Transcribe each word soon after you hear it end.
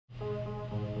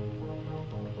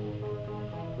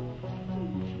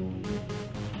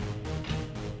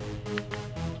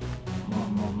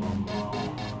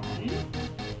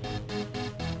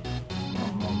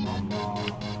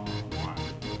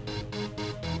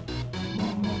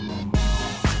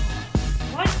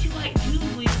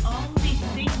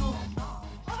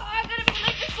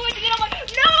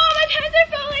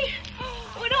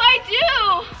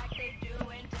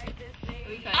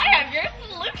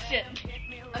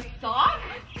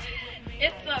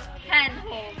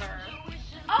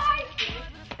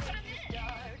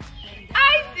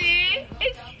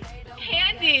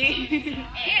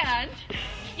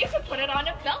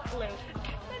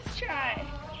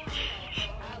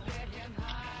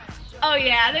Oh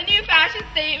yeah, the new fashion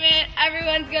statement.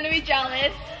 Everyone's gonna be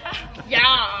jealous.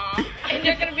 Yeah. And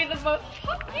you're gonna be the most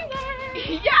popular.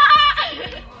 Yeah.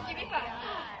 Give me 5.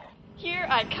 Here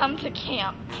I come to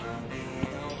camp.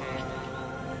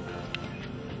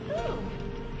 Ooh.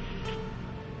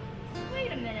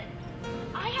 Wait a minute.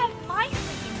 I have my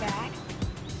sleeping bag.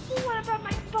 Well, what about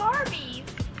my Barbies?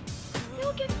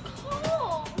 They'll get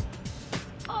cold.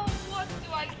 Oh, what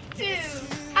do I do?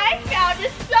 I found a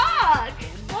sock.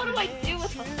 What do I do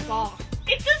with a sock?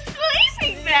 It's a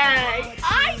sleeping bag.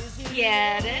 I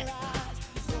get it.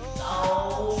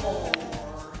 Oh.